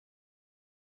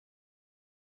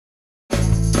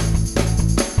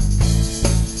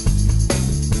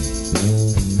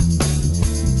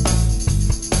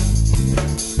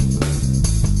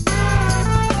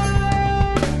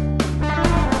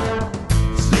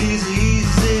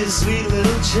sweet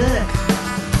little chick.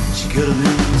 She could have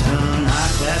been telling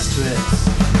high-class tricks.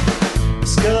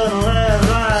 Skirt led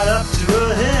right up to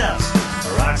her hips, a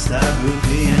rock star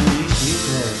groupie and these street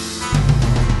pics.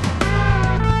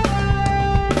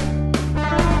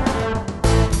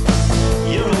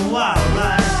 You're a wild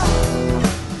ride,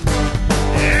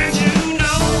 and you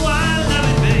know I love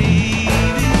it, baby.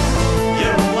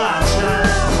 You're a wild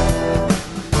child,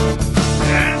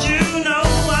 and you know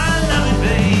I love it,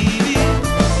 baby.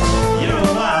 You're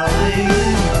a wild lady,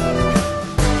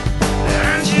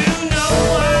 and you know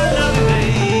I love it,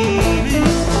 baby.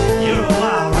 You're a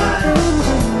wild ride.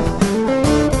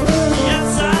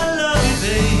 Yes, I love you,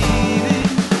 baby.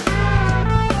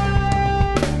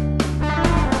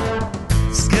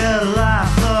 Scared of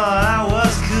life, thought I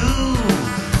was cool.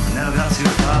 I never got too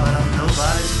far, but I'm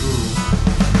nobody's fool.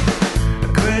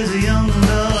 A crazy young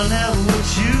girl I never would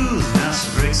choose. Now she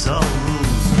breaks all the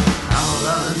rules. I'm a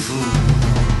loving fool.